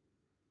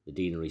 the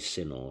Deanery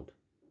Synod,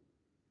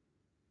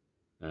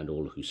 and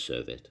all who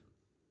serve it.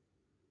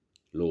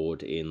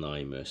 Lord, in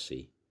thy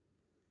mercy,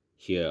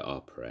 hear our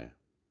prayer.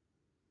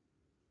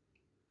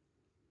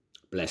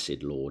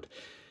 Blessed Lord,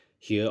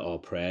 hear our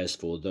prayers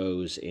for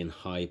those in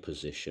high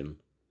position,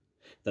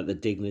 that the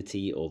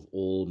dignity of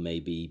all may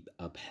be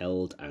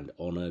upheld and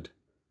honoured.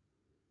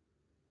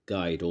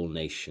 Guide all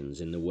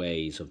nations in the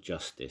ways of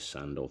justice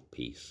and of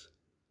peace.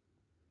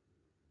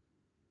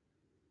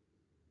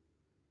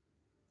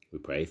 We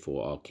pray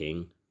for our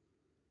King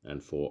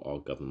and for our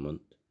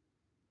government.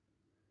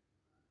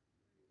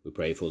 We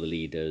pray for the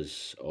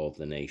leaders of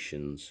the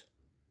nations.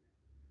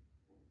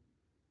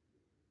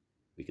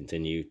 We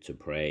continue to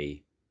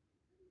pray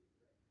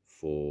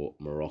for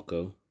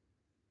Morocco,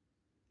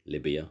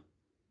 Libya,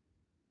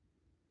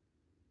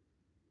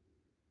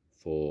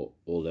 for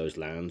all those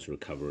lands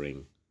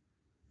recovering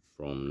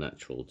from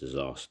natural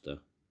disaster,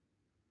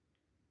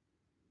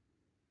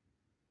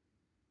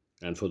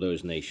 and for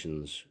those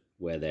nations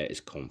where there is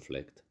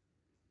conflict.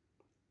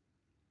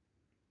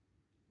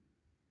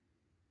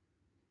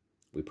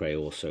 We pray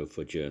also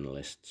for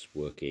journalists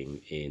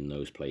working in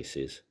those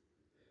places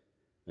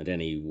and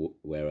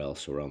anywhere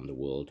else around the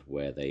world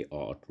where they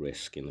are at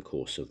risk in the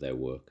course of their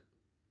work,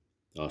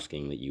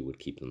 asking that you would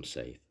keep them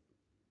safe.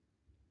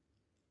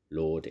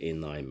 Lord,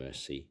 in thy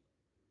mercy,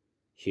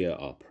 hear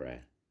our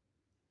prayer.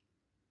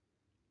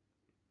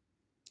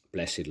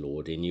 Blessed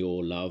Lord, in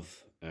your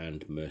love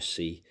and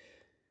mercy,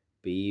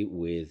 be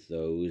with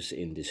those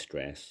in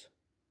distress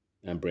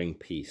and bring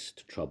peace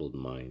to troubled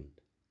mind.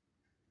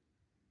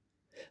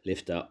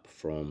 Lift up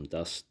from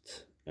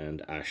dust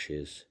and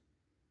ashes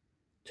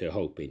to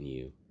hope in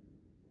you.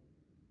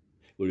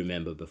 We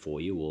remember before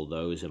you all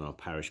those in our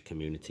parish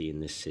community in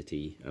this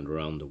city and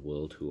around the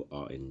world who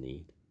are in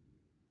need.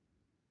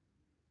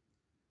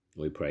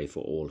 We pray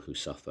for all who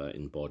suffer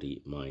in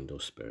body, mind,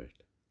 or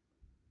spirit.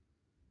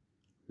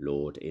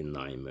 Lord, in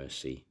thy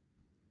mercy,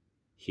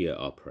 hear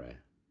our prayer.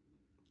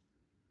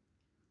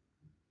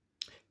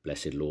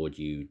 Blessed Lord,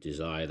 you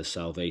desire the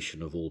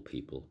salvation of all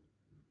people.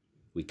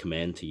 We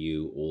commend to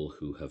you all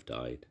who have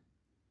died.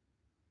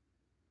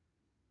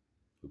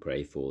 We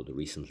pray for the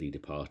recently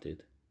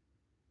departed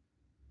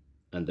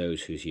and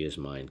those whose year's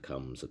mind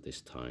comes at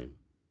this time.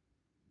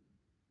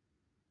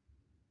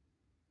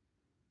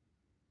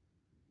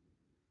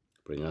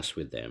 Bring us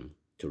with them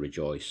to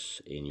rejoice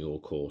in your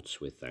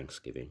courts with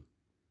thanksgiving.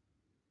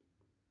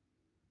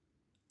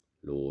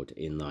 Lord,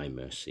 in thy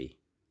mercy,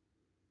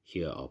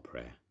 hear our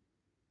prayer.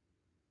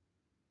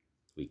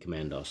 We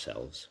commend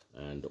ourselves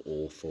and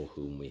all for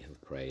whom we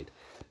have prayed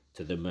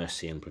to the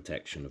mercy and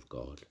protection of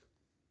God.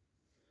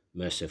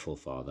 Merciful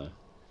Father,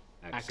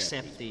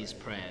 accept these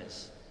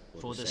prayers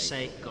for the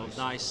sake of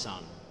thy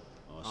Son,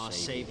 our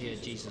Saviour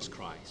Jesus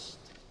Christ.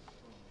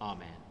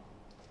 Amen.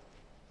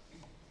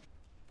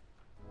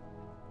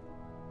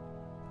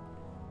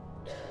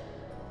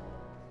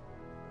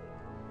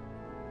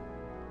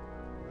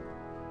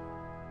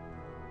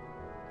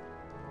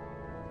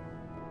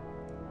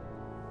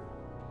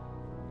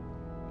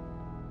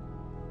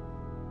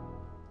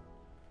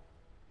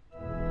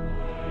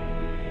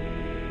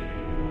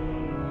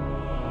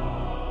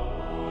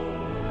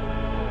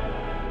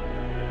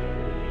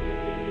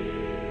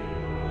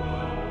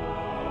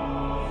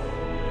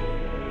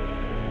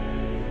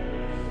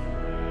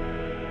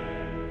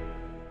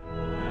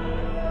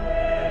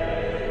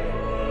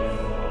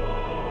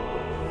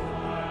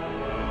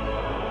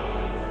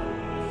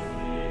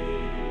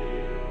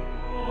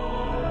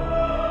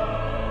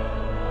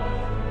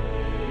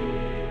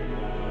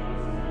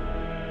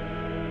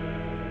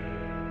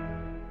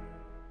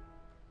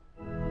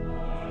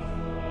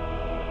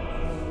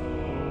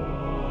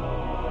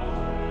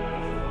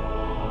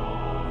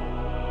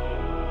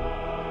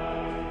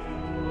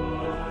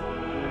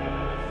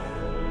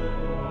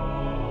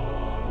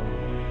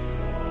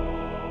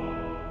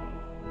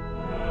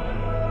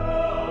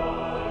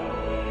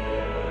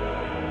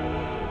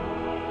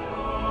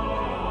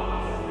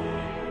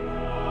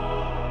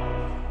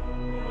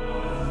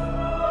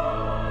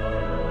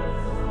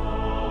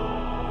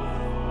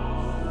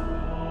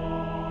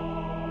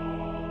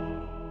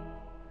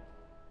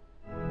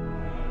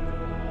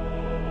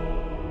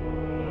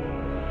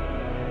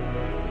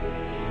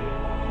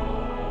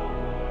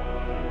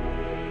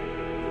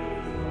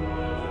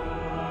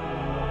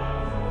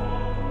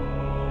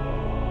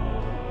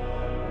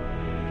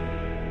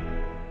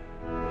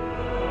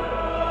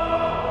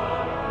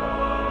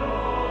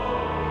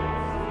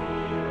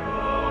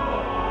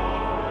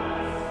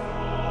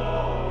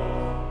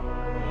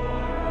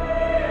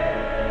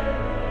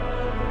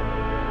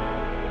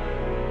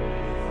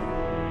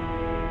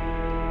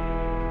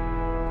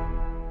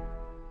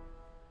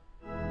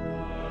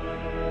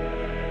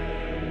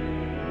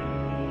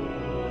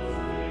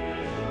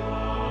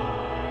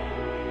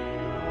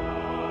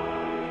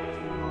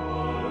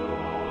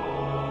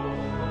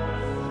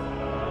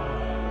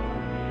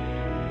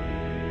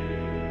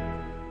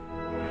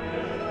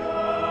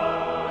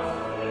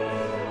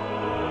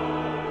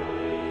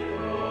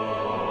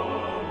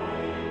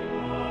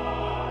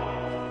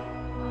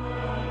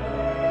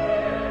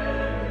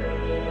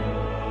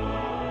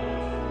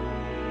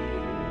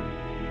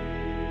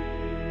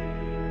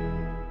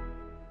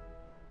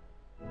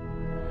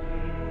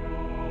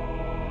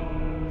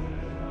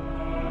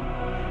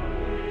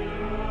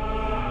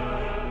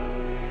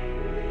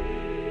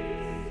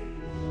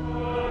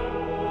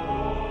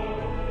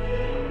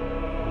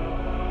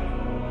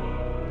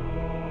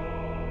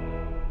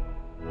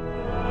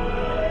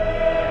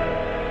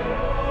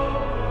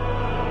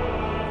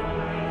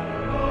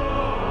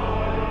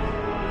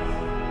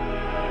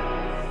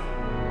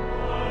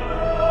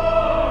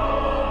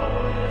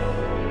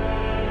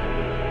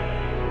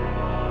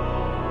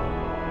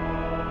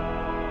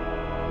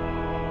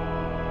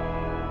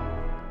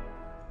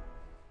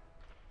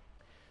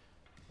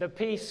 The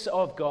peace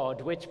of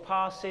God, which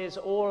passes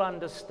all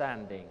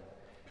understanding,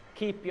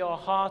 keep your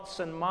hearts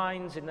and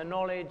minds in the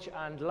knowledge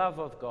and love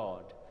of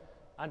God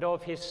and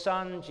of his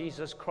Son,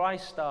 Jesus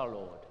Christ our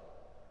Lord.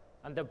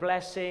 And the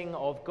blessing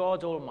of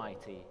God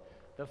Almighty,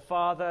 the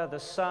Father, the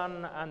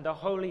Son, and the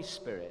Holy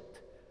Spirit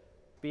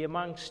be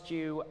amongst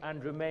you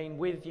and remain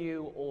with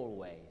you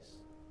always.